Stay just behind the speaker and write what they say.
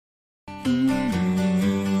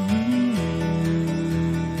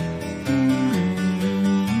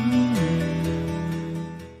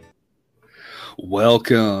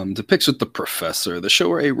Welcome to Picks with the Professor, the show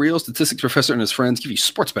where a real statistics professor and his friends give you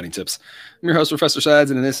sports betting tips. I'm your host, Professor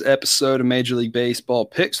Sides, and in this episode of Major League Baseball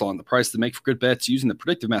picks on the price to make for good bets using the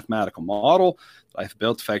predictive mathematical model that I've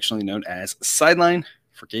built, affectionately known as Sideline,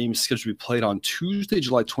 for games scheduled to be played on Tuesday,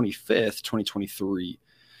 July 25th, 2023.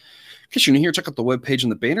 In case you're new here, check out the webpage on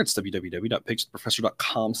the banner. It's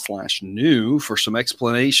www.pickswiththeprofessor.com/new for some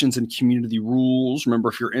explanations and community rules. Remember,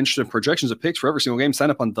 if you're interested in projections of picks for every single game, sign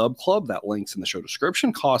up on Dub Club. That link's in the show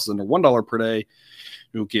description. Costs under $1 per day.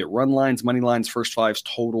 You'll get run lines, money lines, first fives,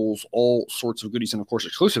 totals, all sorts of goodies, and, of course,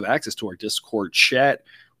 exclusive access to our Discord chat.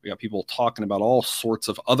 We got people talking about all sorts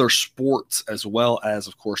of other sports as well as,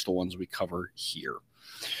 of course, the ones we cover here.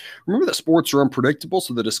 Remember that sports are unpredictable,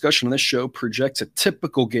 so the discussion on this show projects a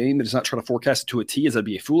typical game. It does not try to forecast it to a T, as that'd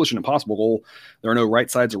be a foolish and impossible goal. There are no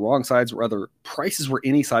right sides or wrong sides, or rather prices where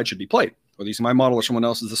any side should be played. Whether using my model or someone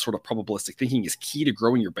else's, this sort of probabilistic thinking is key to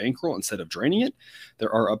growing your bankroll instead of draining it.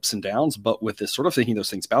 There are ups and downs, but with this sort of thinking,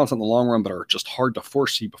 those things balance in the long run, but are just hard to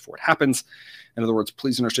foresee before it happens. In other words,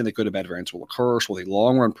 please understand that good and bad variance will occur. So the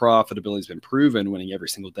long-run profitability has been proven, winning every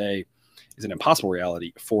single day is an impossible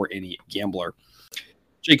reality for any gambler.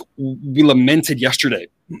 Jake, we lamented yesterday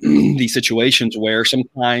these situations where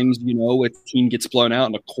sometimes, a team gets blown out.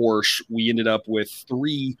 And, of course, we ended up with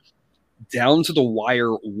 3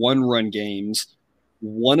 down-to-the-wire one-run games.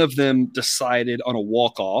 One of them decided on a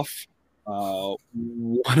walk-off.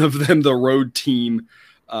 One of them, the road team,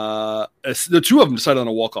 the 2 of them decided on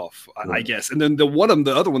a walk-off, I guess. And then the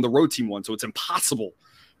other one, the road team won. So it's impossible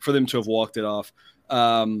for them to have walked it off.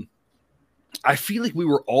 I feel like we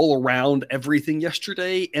were all around everything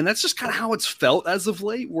yesterday, and that's just kind of how it's felt as of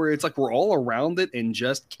late, where it's like we're all around it and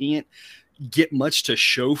just can't get much to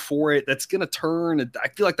show for it. That's going to turn. I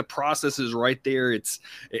feel like the process is right there. It's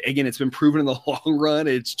been proven in the long run.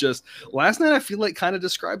 It's just last night, I feel like kind of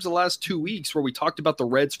describes the last 2 weeks where we talked about the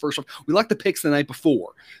Reds first. We like the picks the night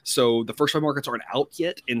before. So the first 5 markets aren't out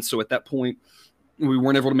yet. And so at that point, we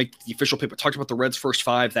weren't able to make the official pick. We talked about the Reds' first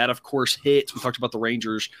 5. That, of course, hits. We talked about the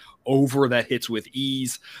Rangers over. That hits with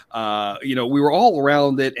ease. We were all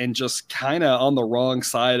around it and just kind of on the wrong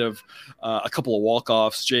side of a couple of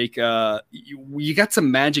walk-offs. Jake, you got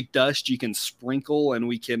some magic dust you can sprinkle, and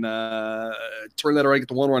we can turn that around, get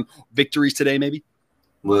the one-run victories today maybe?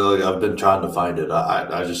 Well, I've been trying to find it.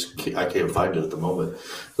 I can't find it at the moment.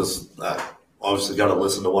 Obviously got to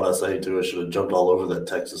listen to what I say, too. I should have jumped all over that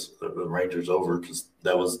Texas Rangers over because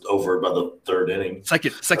that was over by the 3rd inning.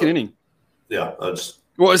 Second inning. Yeah. I think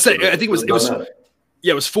it was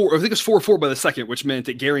 4. I think it was 4-4 by the second, which meant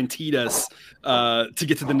it guaranteed us to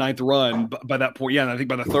get to the 9th run by that point. Yeah, and I think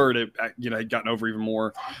by the 3rd, it had gotten over even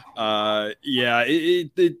more.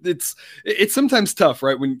 It's sometimes tough,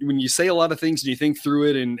 right? When you say a lot of things and you think through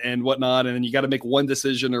it and whatnot, and then you got to make one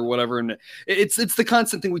decision or whatever, and it's the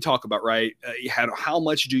constant thing we talk about, right? How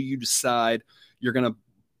much do you decide you're going to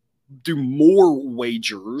do more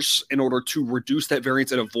wagers in order to reduce that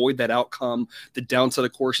variance and avoid that outcome? The downside,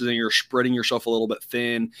 of course, is that you're spreading yourself a little bit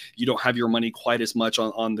thin. You don't have your money quite as much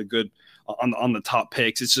on the good on the top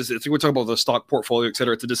picks. It's we're talking about the stock portfolio, et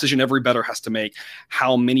cetera. It's a decision every bettor has to make.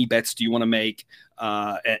 How many bets do you want to make?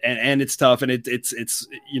 And it's tough. And it's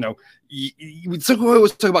we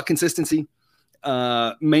always talk about consistency.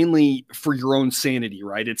 Mainly for your own sanity,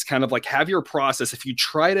 right? It's kind of like have your process. If you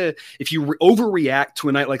overreact to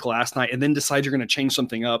a night like last night and then decide you're going to change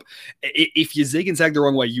something up, if you zig and zag the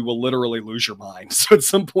wrong way, you will literally lose your mind. So at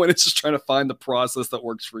some point, it's just trying to find the process that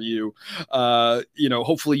works for you.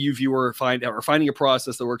 Hopefully you viewer are finding a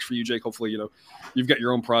process that works for you, Jake. Hopefully, you've got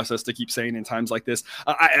your own process to keep saying in times like this.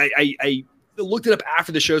 I looked it up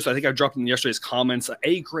after the show, so I think I dropped in yesterday's comments.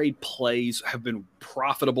 A-grade plays have been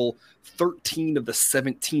profitable 13 of the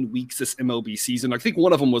 17 weeks this MLB season. I think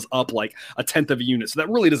one of them was up like a tenth of a unit, so that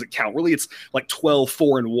really doesn't count. Really, it's like 12,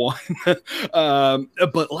 4, and 1.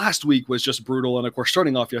 But last week was just brutal, and of course,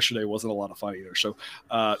 starting off yesterday wasn't a lot of fun either. So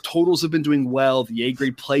totals have been doing well. The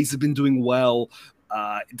A-grade plays have been doing well.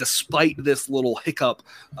 Despite this little hiccup,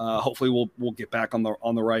 hopefully we'll get back on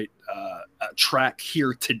the right track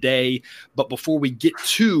here today. But before we get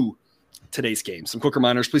to today's game, some quick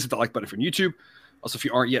reminders. Please hit that like button from YouTube. Also, if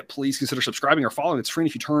you aren't yet, please consider subscribing or following. It's free. And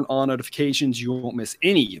if you turn on notifications, you won't miss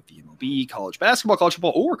any of the MLB, college basketball, college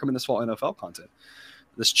football, or coming this fall NFL content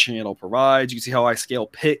this channel provides. You can see how I scale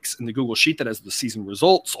picks in the Google Sheet that has the season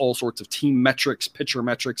results, all sorts of team metrics, pitcher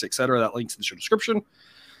metrics, etc. That link's in the show description.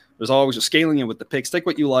 There's always a scaling in with the picks. Take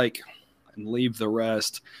what you like. and leave the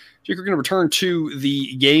rest. Jake, we're going to return to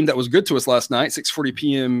the game that was good to us last night, 6:40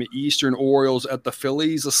 p.m. Eastern, Orioles at the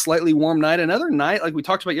Phillies. A slightly warm night. Another night, like we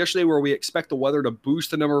talked about yesterday, where we expect the weather to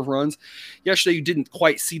boost the number of runs. Yesterday, you didn't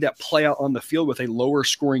quite see that play out on the field with a lower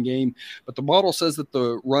scoring game, but the model says that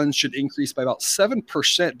the runs should increase by about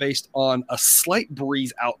 7% based on a slight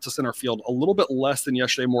breeze out to center field, a little bit less than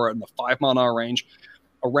yesterday, more in the 5-mile-an-hour range.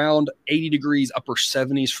 Around 80 degrees, upper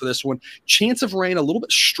 70s for this one. Chance of rain a little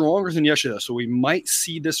bit stronger than yesterday, so we might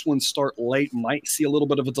see this one start late, might see a little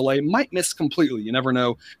bit of a delay, might miss completely. You never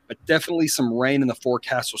know, but definitely some rain in the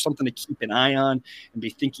forecast, so something to keep an eye on and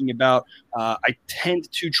be thinking about. I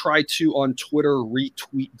tend to try to, on Twitter,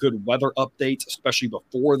 retweet good weather updates, especially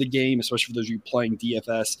before the game, especially for those of you playing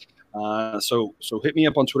DFS. So hit me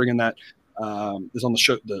up on Twitter again. That is on the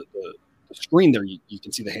show, the screen there. You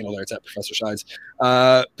can see the handle there. It's at Professor Sides.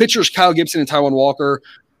 Pitchers Kyle Gibson and Taijuan Walker,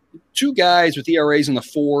 two guys with ERAs in the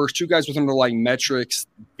 4s, two guys with underlying metrics,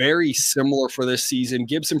 very similar for this season.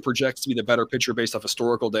 Gibson projects to be the better pitcher based off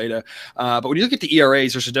historical data. But when you look at the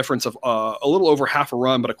ERAs, there's a difference of a little over half a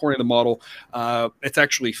run, but according to the model, it's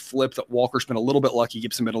actually flipped that Walker's been a little bit lucky,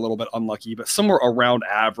 Gibson been a little bit unlucky, but somewhere around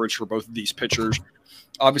average for both of these pitchers.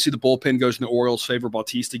 Obviously, the bullpen goes in the Orioles' favor.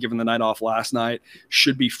 Bautista, given the night off last night,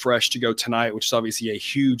 should be fresh to go tonight, which is obviously a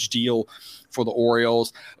huge deal for the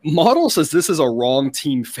Orioles. Model says this is a wrong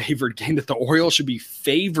team favored game, that the Orioles should be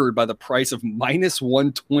favored by the price of minus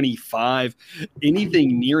 125.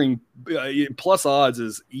 Anything nearing plus odds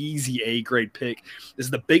is easy A-grade pick. This is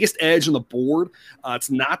the biggest edge on the board. It's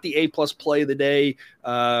not the A-plus play of the day,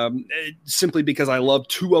 simply because I love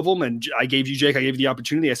two of them, and I gave you, Jake, I gave you the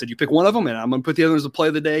opportunity. I said, you pick one of them, and I'm going to put the other as the play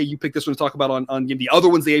of the day. You pick this one to talk about on game. The other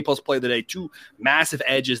one's the A-plus play of the day. Two massive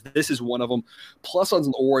edges. This is one of them. Plus odds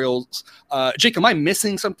on the Orioles. Jake, am I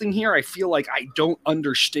missing something here? I feel like I don't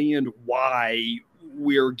understand why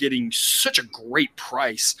we're getting such a great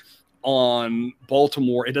price on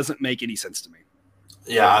Baltimore. It doesn't make any sense to me.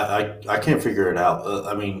 Yeah, I can't figure it out.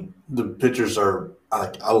 I mean, the pitchers are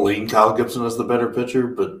I lean Kyle Gibson as the better pitcher,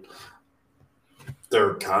 but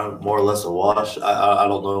they're kind of more or less a wash. I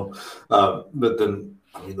don't know. But then,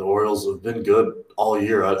 I mean, the Orioles have been good all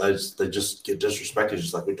year. They just get disrespected,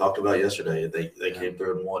 just like we talked about yesterday. They came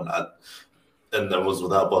through and won. And that was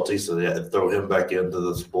without Bautista. They had to throw him back into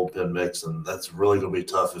this bullpen mix, and that's really going to be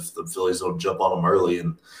tough if the Phillies don't jump on him early.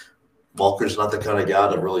 And Walker's not the kind of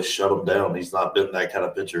guy to really shut him down. He's not been that kind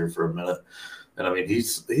of pitcher for a minute. And I mean,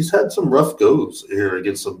 he's had some rough goes here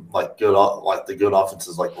against some the good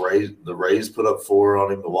offenses like the Rays put up 4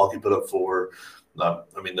 on him, Milwaukee put up 4. I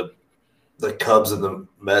mean, the Cubs and the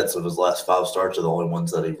Mets of his last 5 starts are the only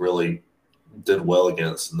ones that he really did well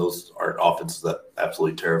against, and those are offenses that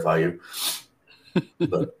absolutely terrify you.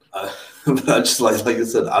 But I just like I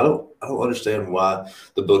said, I don't understand why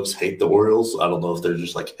the books hate the Orioles. I don't know if they're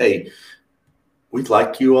just like, hey, we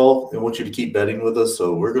like you all and want you to keep betting with us,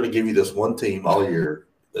 so we're going to give you this one team all year.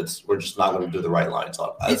 We're just not going to do the right lines on.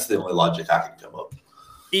 That's the only logic I can come up.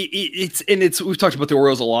 We've talked about the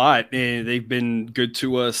Orioles a lot, and they've been good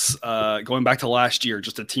to us going back to last year.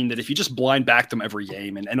 Just a team that if you just blind back them every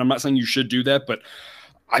game, and I'm not saying you should do that, but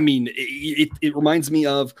I mean, it reminds me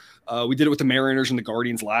of we did it with the Mariners and the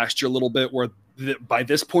Guardians last year a little bit, where by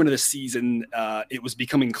this point of the season, it was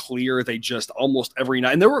becoming clear they just almost every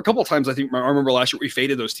night. And there were a couple of times I remember last year we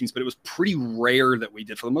faded those teams, but it was pretty rare that we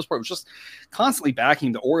did. For the most part, it was just constantly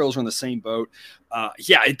backing. The Orioles are in the same boat.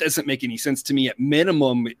 Yeah, it doesn't make any sense to me. At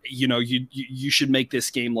minimum, you should make this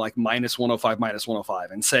game like minus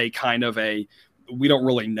 105, and say kind of we don't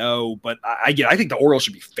really know, but I think the Orioles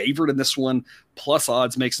should be favored in this one. Plus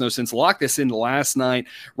odds makes no sense. Lock this in last night.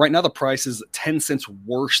 Right now the price is 10 cents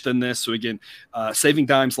worse than this. So again, saving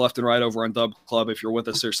dimes left and right over on Dub Club. If you're with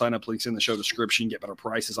us there, sign up links in the show description, get better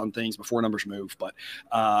prices on things before numbers move. But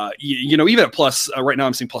even at plus right now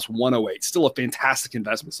I'm seeing plus 108, still a fantastic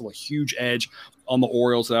investment, still a huge edge on the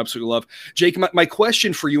Orioles that I absolutely love. Jake, my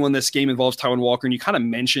question for you on this game involves Taijuan Walker, and you kind of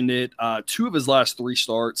mentioned it. 2 of his last 3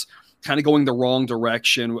 starts kind of going the wrong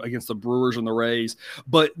direction against the Brewers and the Rays.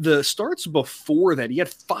 But the starts before that, he had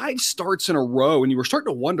 5 starts in a row, and you were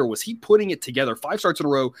starting to wonder, was he putting it together? 5 starts in a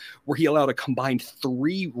row where he allowed a combined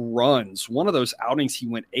 3 runs. One of those outings, he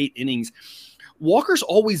went 8 innings. Walker's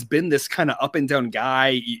always been this kind of up and down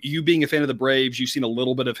guy. You being a fan of the Braves, you've seen a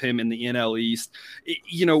little bit of him in the NL East.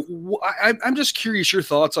 I'm just curious your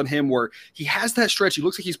thoughts on him, where he has that stretch. He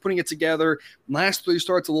looks like he's putting it together. Last 3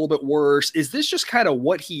 starts a little bit worse. Is this just kind of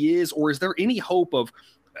what he is, or is there any hope of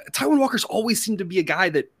Taijuan Walker's always seemed to be a guy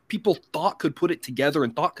that people thought could put it together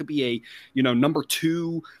and thought could be a, number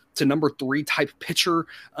 2 to number 3 type pitcher.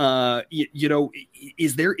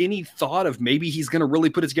 Is there any thought of maybe he's going to really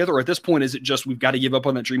put it together? Or at this point, is it just we've got to give up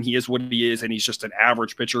on that dream? He is what he is, and he's just an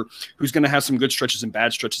average pitcher who's going to have some good stretches and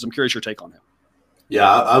bad stretches. I'm curious your take on him. Yeah,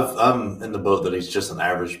 I'm in the boat that he's just an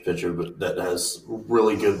average pitcher, but that has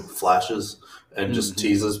really good flashes and just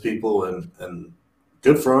teases people and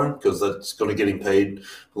good for him because that's going to get him paid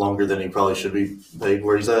longer than he probably should be paid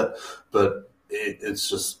where he's at. But it's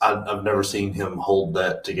just I've never seen him hold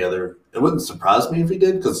that together. It wouldn't surprise me if he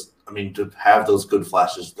did because, I mean, to have those good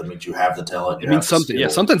flashes, that means you have the talent. It means something. Yeah,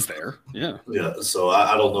 something's there. Yeah. Yeah. So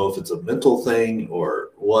I don't know if it's a mental thing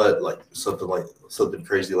or what, like something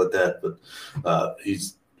crazy like that. But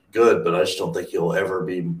he's good, but I just don't think he'll ever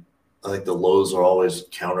be. I think the lows are always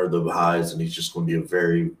counter the highs, and he's just going to be a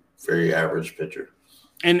very, very average pitcher.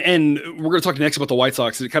 And we're going to talk next about the White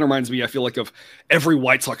Sox. It kind of reminds me, I feel like, of every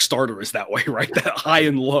White Sox starter is that way, right? That high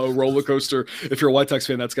and low roller coaster. If you're a White Sox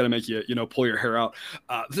fan, that's going to make you, pull your hair out.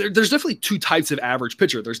 There's definitely 2 types of average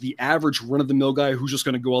pitcher. There's the average run-of-the-mill guy who's just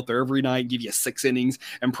going to go out there every night and give you 6 innings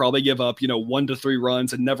and probably give up, 1 to 3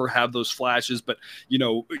 runs and never have those flashes, but,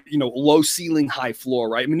 low ceiling, high floor,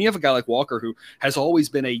 right? I mean, you have a guy like Walker who has always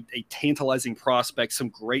been a tantalizing prospect, some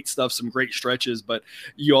great stuff, some great stretches, but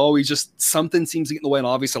you always just, something seems to get in the way,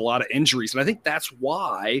 and obviously a lot of injuries. And I think that's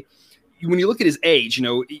why when you look at his age,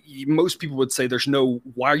 most people would say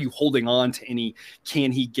why are you holding on to any,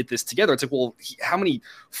 can he get this together? It's like, well, how many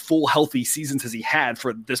full healthy seasons has he had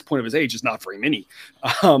for this point of his age? Is not very many.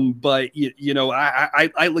 But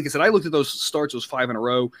I like I said, I looked at those starts, those 5 in a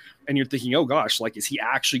row, and you're thinking, oh gosh, like, is he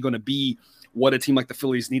actually going to be what a team like the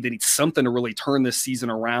Phillies need? They need something to really turn this season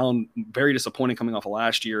around. Very disappointing coming off of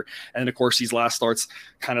last year. And of course, these last starts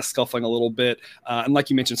kind of scuffling a little bit. And like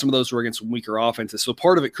you mentioned, some of those were against weaker offenses. So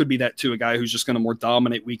part of it could be that too, a guy who's just going to more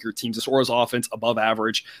dominate weaker teams. This Orioles offense above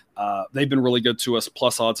average. They've been really good to us,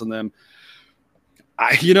 plus odds on them.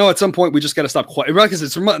 At some point we just got to stop. Because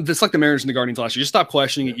it's like the Mariners and the Guardians last year. You stop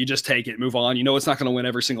questioning it. You just take it, move on. It's not going to win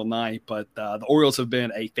every single night, but the Orioles have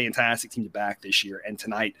been a fantastic team to back this year. And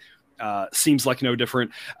tonight, seems like no different.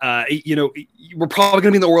 We're probably going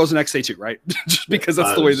to be in the Orioles the next day too, right? Just because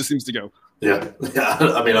that's the way this seems to go. Yeah.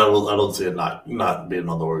 I mean, I don't see it not being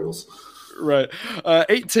on the Orioles. Right.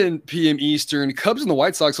 8:10 p.m. Eastern. Cubs and the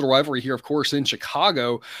White Sox, little rivalry here, of course, in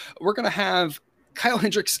Chicago. We're going to have Kyle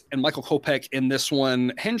Hendricks and Michael Kopech in this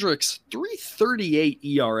one. Hendricks, 3.38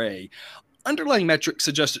 ERA. Underlying metrics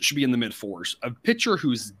suggest it should be in the mid-4s. A pitcher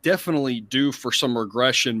who's definitely due for some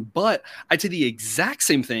regression, but I'd say the exact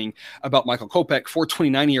same thing about Michael Kopech.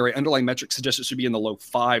 4.29 ERA. Underlying metrics suggest it should be in the low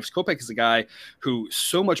 5s. Kopech is a guy who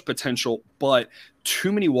so much potential, but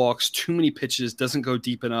too many walks, too many pitches, doesn't go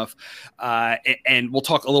deep enough. And we'll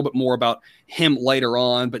talk a little bit more about him later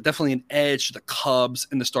on, but definitely an edge to the Cubs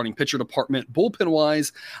in the starting pitcher department.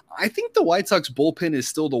 Bullpen-wise, I think the White Sox bullpen is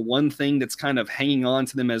still the one thing that's kind of hanging on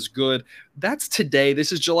to them as good. That's today.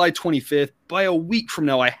 This is July 25th. By a week from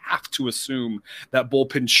now, I have to assume that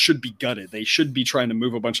bullpen should be gutted. They should be trying to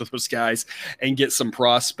move a bunch of those guys and get some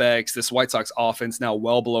prospects. This White Sox offense now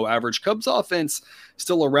well below average. Cubs offense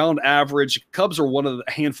still around average. Cubs are one of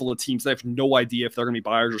the handful of teams that have no idea if they're going to be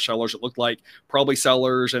buyers or sellers. It looked like probably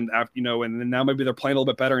sellers, and and then now maybe they're playing a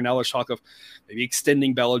little bit better. And now there's talk of maybe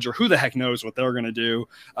extending Bellinger. Who the heck knows what they're going to do,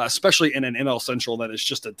 especially in an NL Central that is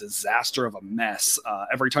just a disaster of a mess.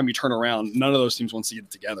 Every time you turn around, none of those teams want to get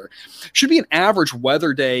it together. Should be an average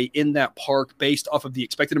weather day in that park based off of the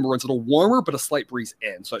expected number of runs. A little warmer, but a slight breeze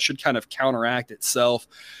in. So it should kind of counteract itself.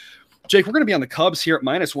 Jake, we're going to be on the Cubs here at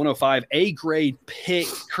minus 105, A grade pick,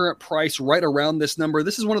 current price right around this number.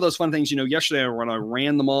 This is one of those fun things, yesterday when I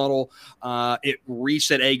ran the model, it reached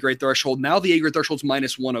that A grade threshold. Now the A grade threshold is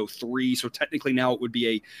minus 103. So technically now it would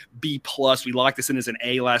be a B plus. We locked this in as an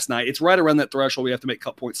A last night. It's right around that threshold. We have to make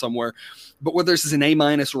cut points somewhere. But whether this is an A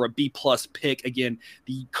minus or a B plus pick, again,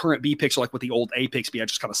 the current B picks are like what the old A picks be. I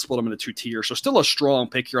just kind of split them into 2 tiers. So still a strong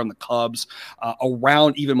pick here on the Cubs.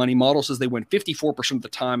 Around even money. Model says they win 54% of the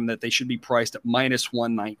time, that they should be priced at minus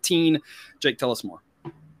 119. Jake, tell us more.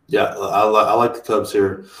 Yeah, I like the Cubs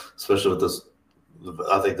here, especially with this.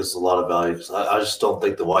 I think this is a lot of value because I just don't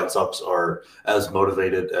think the White Sox are as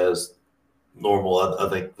motivated as normal. I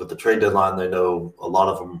think with the trade deadline, they know a lot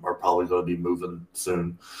of them are probably going to be moving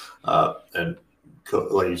soon. And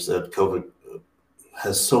like you said, COVID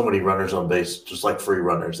has so many runners on base, just like free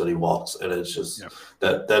runners that he walks. And it's just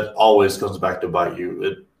that always comes back to bite you.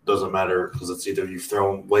 It doesn't matter because it's either you've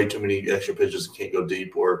thrown way too many extra pitches and can't go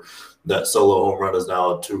deep, or that solo home run is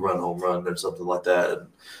now a 2-run home run or something like that. And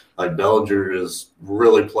like Bellinger is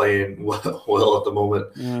really playing well at the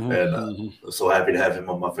moment, and I'm so happy to have him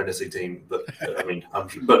on my fantasy team. But I mean,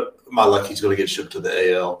 but my luck, he's going to get shipped to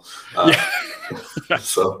the AL. Yeah.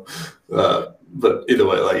 So, but either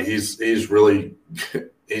way, like he's really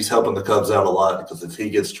he's helping the Cubs out a lot, because if he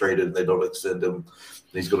gets traded and they don't extend him,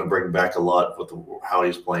 he's going to bring back a lot with how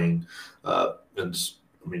he's playing. And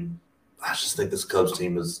I mean, I just think this Cubs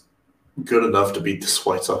team is good enough to beat this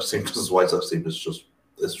White Sox team, because this White Sox team is just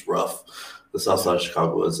it's rough. The South Side of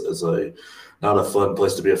Chicago is not a fun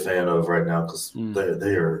place to be a fan of right now, because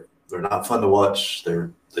they're not fun to watch.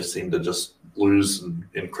 They seem to just lose in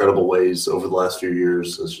incredible ways over the last few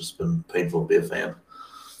years. It's just been painful to be a fan.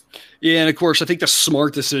 Yeah, and of course, I think the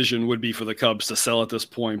smart decision would be for the Cubs to sell at this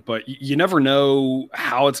point, but you never know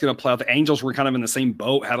how it's going to play out. The Angels were kind of in the same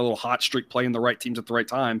boat, had a little hot streak, playing the right teams at the right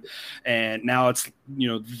time, and now it's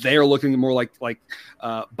they're looking more like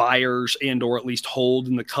buyers and or at least hold,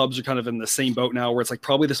 and the Cubs are kind of in the same boat now, where it's like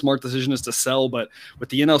probably the smart decision is to sell, but with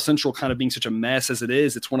the NL Central kind of being such a mess as it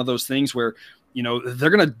is, it's one of those things where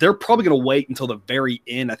they're probably gonna wait until the very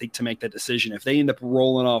end, I think, to make that decision. If they end up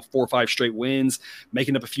rolling off 4 or 5 straight wins,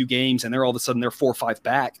 making up a few games, and they're all of a sudden they're 4 or 5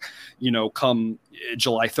 back, come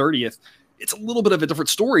July 30th, it's a little bit of a different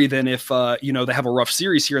story than if they have a rough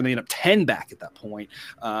series here and they end up 10 back at that point.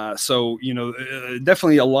 So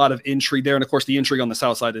definitely a lot of intrigue there, and of course the intrigue on the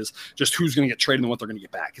south side is just who's going to get traded and what they're going to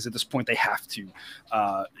get back. Because at this point they have to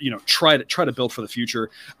try to build for the future.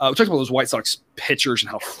 We talked about those White Sox pitchers and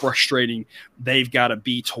how frustrating they've got to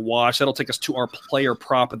be to watch. That'll take us to our player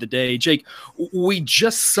prop of the day. Jake, we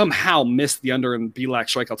just somehow missed the under and Bielak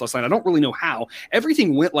strikeouts last night. I don't really know how.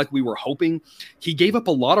 Everything went like we were hoping. He gave up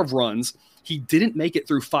a lot of runs. He didn't make it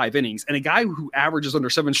through 5 innings. And a guy who averages under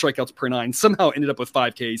 7 strikeouts per 9 somehow ended up with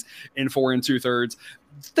 5 Ks in 4 2/3.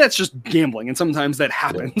 That's just gambling. And sometimes that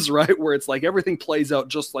happens, right? Where it's like everything plays out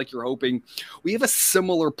just like you're hoping. We have a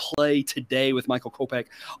similar play today with Michael Kopech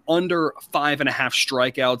under 5.5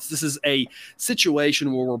 strikeouts. This is a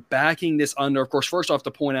situation where we're backing this under. Of course, first off,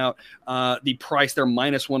 to point out the price there,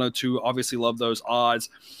 -102. Obviously love those odds.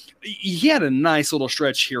 He had a nice little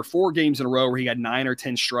stretch here, 4 games in a row where he had 9 or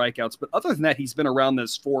 10 strikeouts. But other than that, he's been around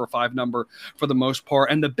this 4 or 5 number for the most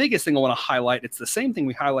part. And the biggest thing I want to highlight, it's the same thing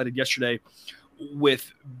we highlighted yesterday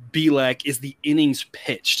with Bielak, is the innings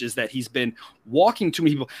pitched, is that he's been walking too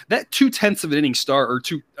many people. That 2/10 of an inning start, or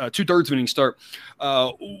 2/3 of an inning start,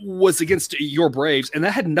 was against your Braves, and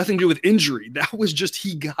that had nothing to do with injury. That was just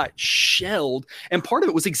he got shelled, and part of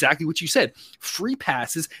it was exactly what you said: free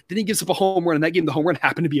passes. Then he gives up a home run, and that game the home run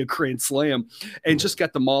happened to be a grand slam, and just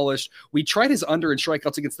got demolished. We tried his under in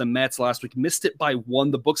strikeouts against the Mets last week, missed it by 1.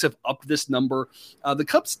 The books have upped this number. The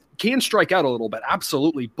Cubs can strike out a little bit,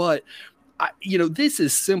 absolutely, but this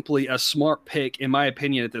is simply a smart pick, in my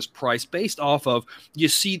opinion, at this price, based off of you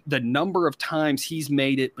see the number of times he's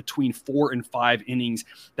made it between 4 and 5 innings.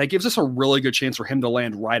 That gives us a really good chance for him to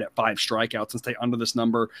land right at 5 strikeouts and stay under this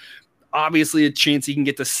number. Obviously, a chance he can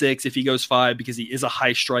get to 6 if he goes 5, because he is a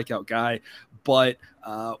high strikeout guy. But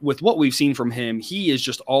with what we've seen from him, he is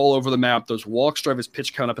just all over the map. Those walks drive his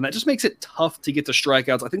pitch count up, and that just makes it tough to get to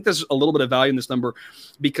strikeouts. I think there's a little bit of value in this number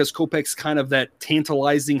because Kopech's kind of that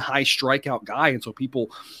tantalizing high strikeout guy, and so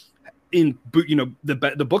people in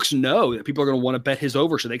the books know that people are going to want to bet his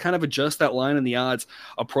over, so they kind of adjust that line and the odds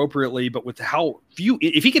appropriately. But with how few,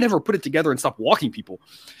 if he can ever put it together and stop walking people,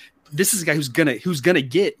 this is a guy who's gonna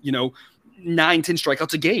get 9, 10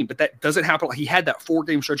 strikeouts a game, but that doesn't happen. He had that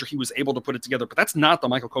 4-game stretch where he was able to put it together, but that's not the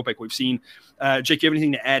Michael Kopech we've seen. Jake, you have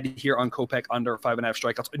anything to add here on Kopech under 5.5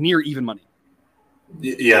 strikeouts, near even money?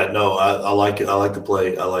 Yeah, no, I like it. I like the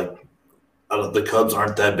play. The Cubs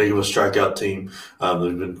aren't that big of a strikeout team.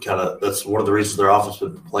 They've been that's one of the reasons their offense has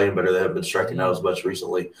been playing better. They haven't been striking out as much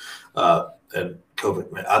recently. And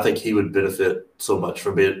Kopech, man, I think he would benefit so much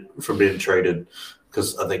from being traded,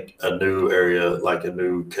 because I think a new area, like a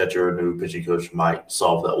new catcher, a new pitching coach, might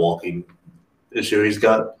solve that walking issue he's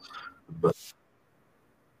got. But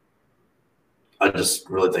I just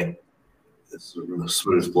really think it's a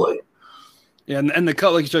smooth play. Yeah, and the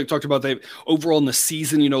cut, like you talked about, they overall in the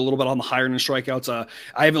season, a little bit on the higher end of strikeouts.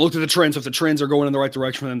 I haven't looked at the trends. So if the trends are going in the right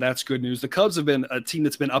direction, then that's good news. The Cubs have been a team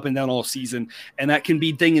that's been up and down all season, and that can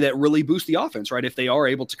be a thing that really boosts the offense, right? If they are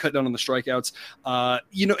able to cut down on the strikeouts.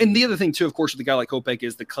 And the other thing, too, of course, with a guy like Kopech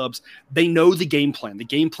is the Cubs, they know the game plan. The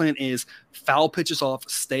game plan is foul pitches off,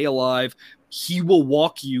 stay alive. He will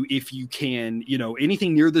walk you if you can,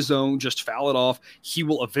 anything near the zone, just foul it off. He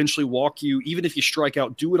will eventually walk you. Even if you strike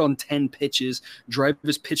out, do it on 10 pitches, drive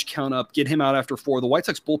his pitch count up, get him out after 4. The White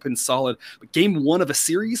Sox bullpen's solid, but game 1 of a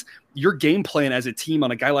series, your game plan as a team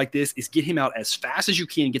on a guy like this is get him out as fast as you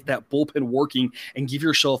can, get that bullpen working, and give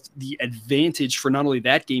yourself the advantage for not only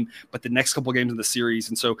that game, but the next couple of games of the series.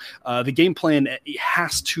 And so the game plan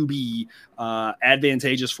has to be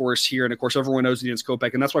advantageous for us here. And of course, everyone knows against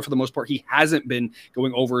Kopech, and that's why for the most part, he hasn't been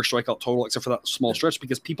going over a strikeout total, except for that small stretch,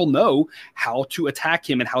 because people know how to attack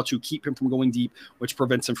him and how to keep him from going deep, which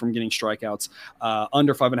prevents him from getting strikeouts.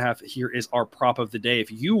 Under 5.5 here is our prop of the day. If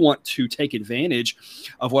you want to take advantage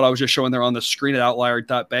of what I was just showing there on the screen at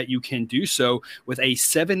outlier.bet, you can do so with a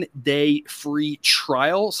 7-day free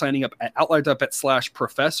trial, signing up at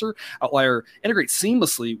outlier.bet/professor. Outlier integrates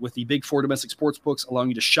seamlessly with the big four domestic sports books, allowing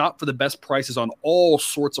you to shop for the best prices on all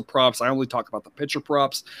sorts of props. I only talk about the pitcher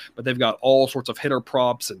props, but they've got all sorts of hitter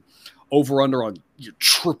props and over under on your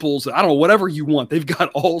triples. I don't know, whatever you want. They've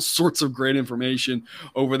got all sorts of great information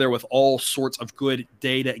over there with all sorts of good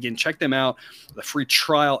data. Again, check them out. The free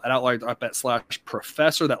trial at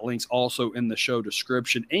outlier.bet/professor. That link's also in the show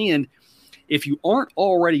description. And if you aren't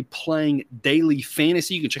already playing daily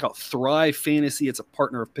fantasy, you can check out Thrive Fantasy. It's a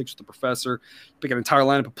partner of Picks with the Professor. Pick an entire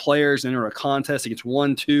lineup of players and enter a contest against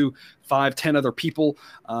 1, 2, 5, 10 other people.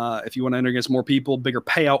 If you want to enter against more people, bigger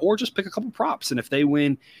payout, or just pick a couple props. And if they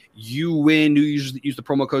win, you win. You use the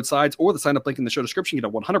promo code SIDES or the sign-up link in the show description. You get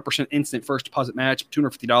a 100% instant first deposit match,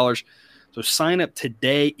 $250. So sign up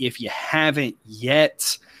today if you haven't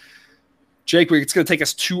yet. Jake, it's going to take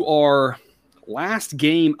us to our last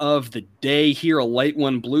game of the day here, a late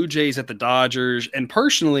one, Blue Jays at the Dodgers. And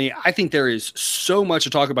personally, I think there is so much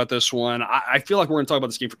to talk about this one. I feel like we're going to talk about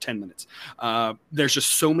this game for 10 minutes. There's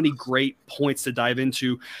just so many great points to dive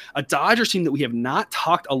into. A Dodgers team that we have not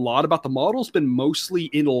talked a lot about. The model's been mostly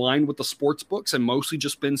in line with the sports books and mostly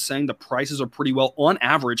just been saying the prices are pretty well on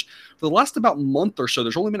average. For the last about month or so,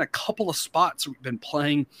 there's only been a couple of spots we've been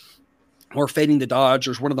playing or fading the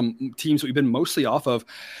Dodgers, one of the teams that we've been mostly off of.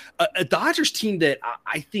 A Dodgers team that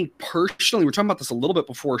I think personally, we're talking about this a little bit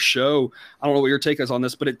before show. I don't know what your take is on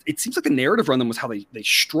this, but it seems like the narrative around them was how they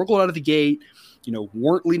struggled out of the gate,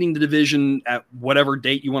 weren't leading the division at whatever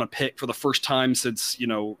date you want to pick for the first time since,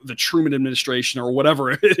 the Truman administration or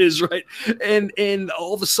whatever it is, right? And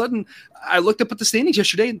all of a sudden, I looked up at the standings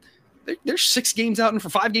yesterday and they're 6 games out and for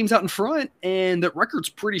 5 games out in front, and that record's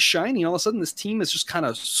pretty shiny. All of a sudden, this team is just kind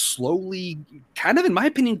of slowly, kind of, in my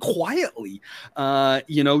opinion, quietly,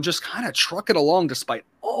 just kind of trucking along despite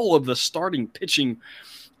all of the starting pitching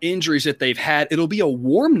injuries that they've had. It'll be a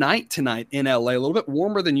warm night tonight in LA, a little bit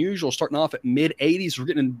warmer than usual, starting off at mid-80s. We're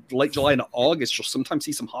getting in late July into August. You'll sometimes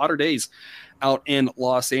see some hotter days out in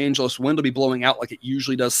Los Angeles. Wind will be blowing out like it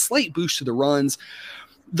usually does. Slight boost to the runs.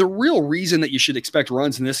 The real reason that you should expect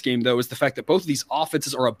runs in this game, though, is the fact that both of these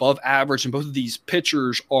offenses are above average and both of these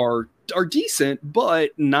pitchers are decent,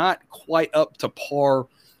 but not quite up to par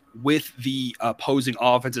with the opposing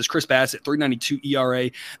offenses. Chris Bassett, 3.92 ERA.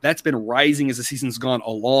 That's been rising as the season's gone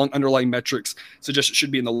along. Underlying metrics suggest it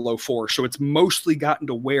should be in the low 4s. So it's mostly gotten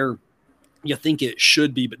to where you think it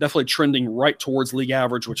should be, but definitely trending right towards league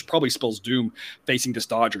average, which probably spells doom facing this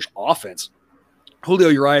Dodgers offense. Julio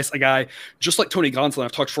Urias, a guy just like Tony Gonsolin,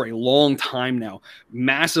 I've talked for a long time now,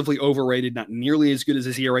 massively overrated, not nearly as good as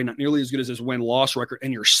his ERA, not nearly as good as his win-loss record,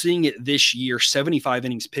 and you're seeing it this year, 75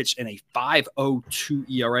 innings pitched and a 5.02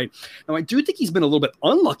 ERA. Now, I do think he's been a little bit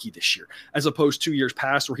unlucky this year, as opposed to years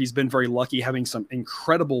past where he's been very lucky, having some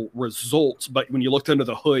incredible results, but when you looked under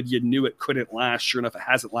the hood, you knew it couldn't last. Sure enough, it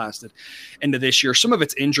hasn't lasted into this year. Some of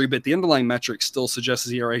it's injury, but the underlying metrics still suggest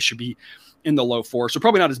his ERA should be in the low 4, so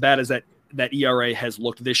probably not as bad as that ERA has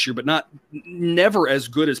looked this year, but never as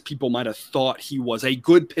good as people might have thought he was. A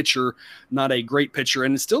good pitcher, not a great pitcher,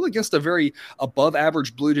 and it's still against a very above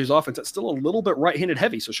average Blue Jays offense that's still a little bit right-handed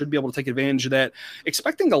heavy, so should be able to take advantage of that.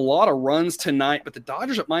 Expecting a lot of runs tonight, but the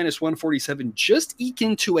Dodgers at minus 147 just eke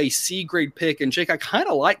into a C grade pick. And Jake, I kind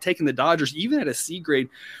of like taking the Dodgers even at a C grade.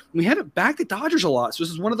 We haven't backed the Dodgers a lot, so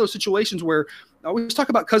this is one of those situations where I always talk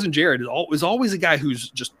about Cousin Jared. Is always a guy who's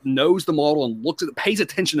just knows the model and pays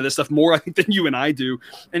attention to this stuff more, I think, than you and I do,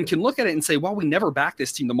 and can look at it and say, well, we never back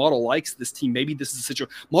this team. The model likes this team. Maybe this is a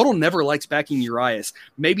situation. Model never likes backing Urias.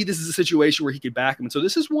 Maybe this is a situation where he could back him. And so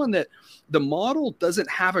this is one that the model doesn't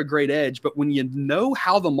have a great edge, but when you know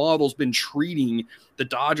how the model's been treating the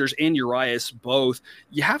Dodgers and Urias both,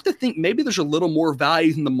 you have to think maybe there's a little more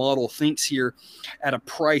value than the model thinks here at a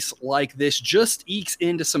price like this. Just ekes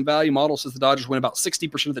into some value. Model says the Dodgers win about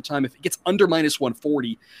 60% of the time. If it gets under minus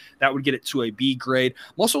 140, that would get it to a B grade.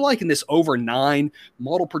 I'm also liking this over 9.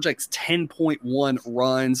 Model projects 10.1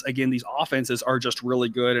 runs. Again, these offenses are just really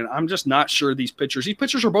good, and I'm just not sure these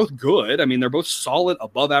pitchers are both good. I mean, they're both solid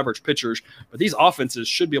above average pitchers, but these offenses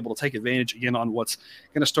should be able to take advantage again on what's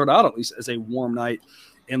going to start out at least as a warm night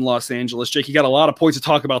in Los Angeles. Jake, you got a lot of points to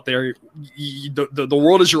talk about there. The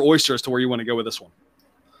world is your oyster as to where you want to go with this one.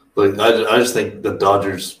 But I just think the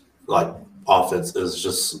Dodgers offense is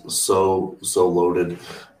just so loaded,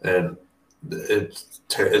 and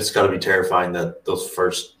it's got to be terrifying that those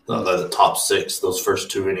first the top six, those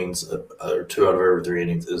first 2 innings, or 2 out of every 3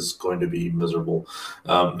 innings, is going to be miserable.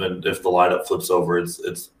 And if the lineup flips over,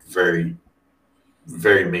 it's very,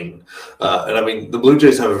 very mean. And I mean, the Blue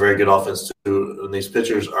Jays have a very good offense too, and these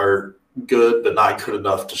pitchers are good, but not good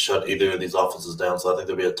enough to shut either of these offenses down. So I think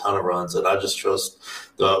there'll be a ton of runs, and I just trust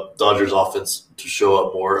the Dodgers offense to show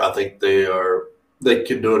up more. I think they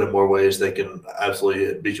can do it in more ways. They can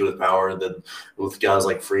absolutely beat you with power, and then with guys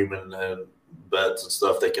like Freeman and Betts and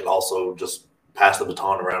stuff, they can also just pass the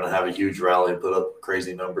baton around and have a huge rally and put up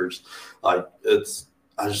crazy numbers. I just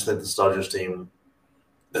think the Dodgers team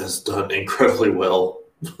has done incredibly well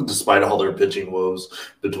despite all their pitching woes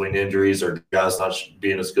between injuries or guys not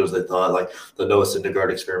being as good as they thought. Like the Noah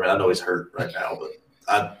Syndergaard experiment, I know he's hurt right now,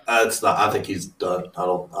 but I think he's done. I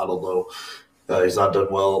don't know. He's not done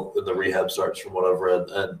well in the rehab starts from what I've read,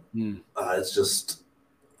 and it's just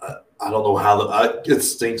I don't know how it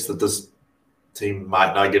stinks that this team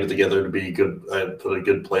might not get it together to be good and put a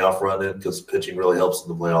good playoff run in, because pitching really helps in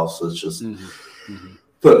the playoffs. So it's just,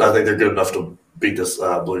 but I think they're good enough to beat this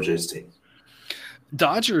Blue Jays team.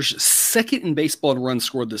 Dodgers second in baseball in runs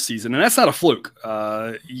scored this season, and that's not a fluke.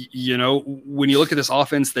 When you look at this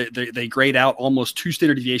offense, they grade out almost 2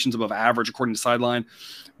 standard deviations above average according to Sideline.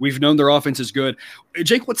 We've known their offense is good.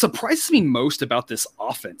 Jake, what surprises me most about this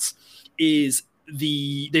offense is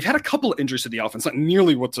they've had a couple of injuries to the offense, not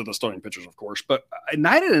nearly what to the starting pitchers, of course, but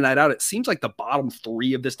night in and night out, it seems like the bottom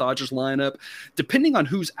 3 of this Dodgers lineup, depending on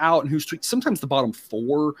who's out and who's sometimes the bottom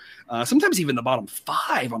 4, sometimes even the bottom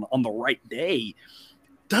 5 on the right day,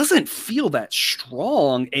 doesn't feel that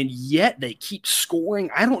strong, and yet they keep scoring.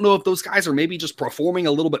 I don't know if those guys are maybe just performing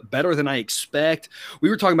a little bit better than I expect. We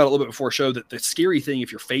were talking about a little bit before the show that the scary thing, if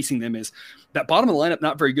you're facing them, is that bottom of the lineup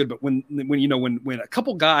not very good, but when a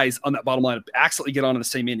couple guys on that bottom lineup accidentally get on in the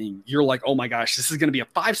same inning, you're like, oh my gosh, this is going to be a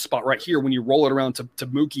 5 spot right here when you roll it around to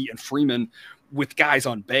Mookie and Freeman with guys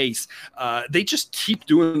on base. They just keep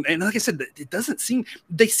doing, and like I said,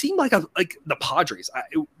 they seem like the Padres.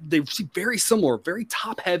 They seem very similar, very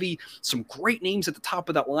top heavy, some great names at the top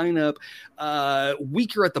of that lineup,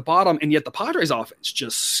 weaker at the bottom, and yet the Padres offense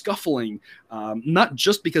just scuffling, not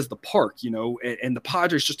just because of the park, and the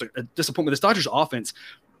Padres just a disappointment. This Dodgers offense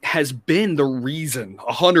has been the reason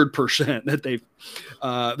 100%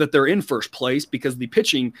 that they're in first place, because the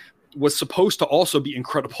pitching was supposed to also be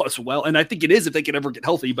incredible as well. And I think it is if they can ever get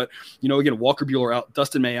healthy. But, again, Walker Buehler out,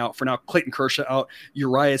 Dustin May out for now, Clayton Kershaw out,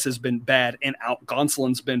 Urias has been bad and out,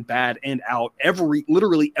 Gonsolin's been bad and out.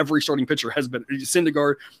 Literally every starting pitcher has been,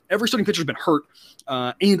 Syndergaard, every starting pitcher has been hurt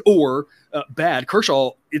and or bad.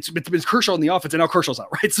 Kershaw, it's been Kershaw in the offense, and now Kershaw's out,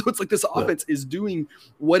 right? So it's like this offense is doing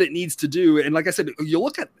what it needs to do. And like I said, you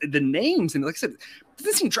look at the names, and like I said, it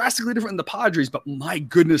doesn't seem drastically different than the Padres, but my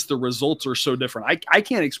goodness, the results are so different. I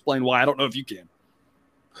can't explain why. I don't know if you can.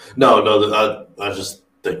 No, I just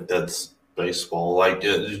think that's baseball. Like,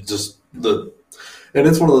 and it's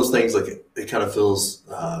one of those things, like it kind of feels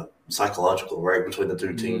psychological, right, between the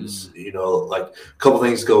two teams. Like a couple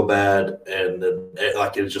things go bad, and then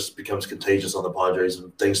it just becomes contagious on the Padres,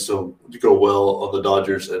 and things still go well on the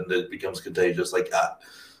Dodgers, and it becomes contagious. Like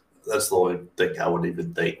that's the only thing I would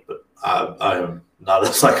even think. But I am not a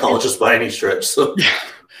psychologist by any stretch, so. Yeah.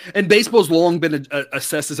 And baseball's long been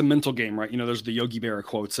assessed as a mental game, right? There's the Yogi Berra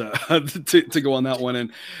quotes to go on that one.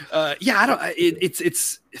 And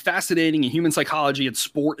it's fascinating in human psychology and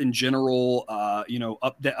sport in general,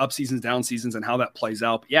 up seasons, down seasons, and how that plays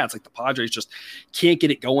out. But yeah, it's like the Padres just can't get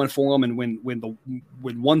it going for them. And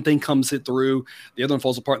when one thing comes through, the other one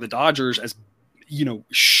falls apart. The Dodgers, as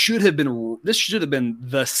should have been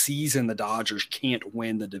the season the Dodgers can't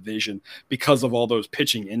win the division because of all those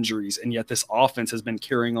pitching injuries. And yet this offense has been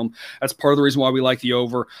carrying them. That's part of the reason why we like the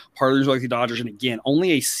over, part of the reason why we like the Dodgers. And again,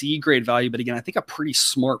 only a C grade value, but again, I think a pretty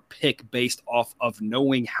smart pick based off of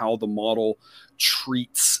knowing how the model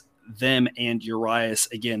treats them and Urias.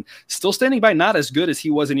 Again, still standing by, not as good as he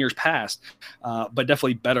was in years past, but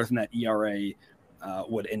definitely better than that ERA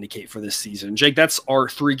would indicate for this season. Jake, that's our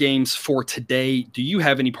 3 games for today. Do you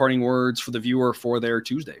have any parting words for the viewer for their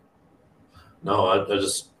Tuesday? No,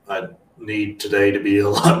 I need today to be a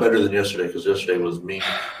lot better than yesterday, because yesterday was mean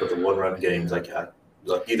with the 1-run games. Like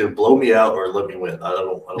either blow me out or let me win. I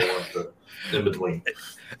don't want the in between.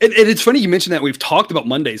 And it's funny you mentioned that. We've talked about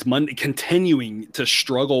Monday continuing to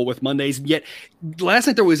struggle with Mondays. Yet last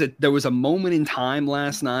night there was a moment in time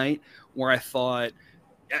last night where I thought,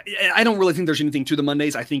 I don't really think there's anything to the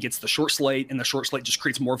Mondays. I think it's the short slate, and the short slate just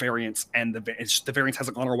creates more variance, and the variance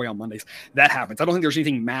hasn't gone our way on Mondays. That happens. I don't think there's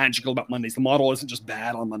anything magical about Mondays. The model isn't just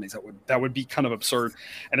bad on Mondays. That would be kind of absurd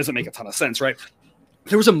and doesn't make a ton of sense, right?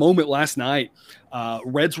 There was a moment last night.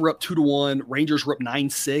 Reds were up 2-1, Rangers were up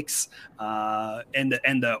 9-6,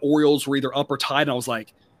 and the Orioles were either up or tied. And I was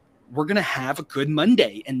like, we're gonna have a good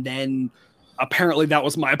Monday, and then apparently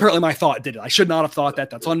my thought did it. I should not have thought that.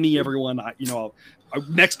 That's on me, everyone.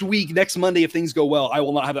 Next week, Monday, if things go well, I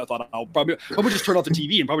will not have that thought. I'll probably just turn off the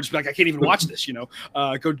TV and probably just be like, I can't even watch this,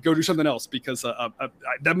 go do something else, because I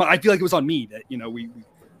feel like it was on me that,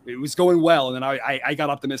 it was going well. And then I got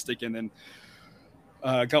optimistic, and then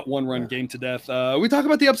got one run game to death. We talk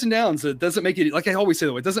about the ups and downs. It doesn't make it, like I always say,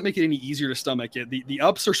 though, it doesn't make it any easier to stomach it. The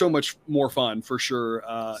ups are so much more fun, for sure.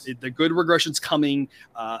 The good regression's coming.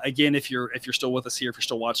 Again, if you're still with us here, if you're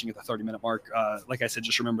still watching at the 30-minute mark, like I said,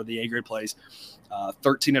 just remember the A grade plays.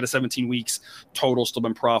 13 out of 17 weeks total still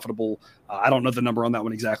been profitable. I don't know the number on that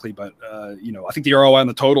one exactly, but I think the ROI on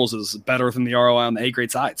the totals is better than the ROI on the A grade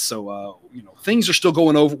sides. So things are still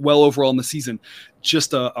going well overall in the season.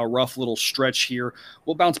 Just a rough little stretch here.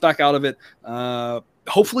 We'll bounce back out of it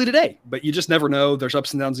hopefully today, but you just never know. There's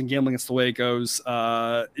ups and downs in gambling. It's the way it goes.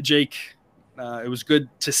 Jake, it was good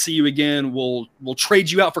to see you again. We'll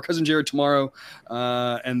trade you out for Cousin Jared tomorrow,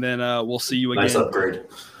 and then we'll see you again. Nice upgrade.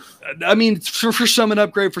 I mean, for some an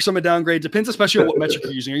upgrade, for some a downgrade. Depends especially on what metric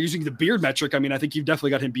you're using. Are you using the beard metric? I mean, I think you've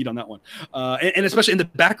definitely got him beat on that one. And especially in the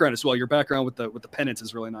background as well. Your background with the pennants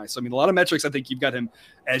is really nice. I mean, a lot of metrics, I think you've got him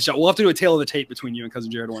edged out. We'll have to do a tail of the tape between you and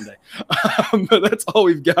Cousin Jared one day. But that's all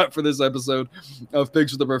we've got for this episode of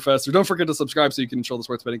Pigs with the Professor. Don't forget to subscribe so you can control the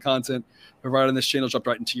sports betting content provided on this channel. Dropped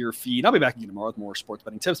right into your feed. I'll be back again tomorrow with more sports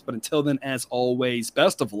betting tips. But until then, as always,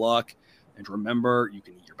 best of luck. And remember, you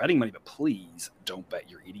can eat your betting money, but please don't bet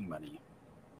your eating money.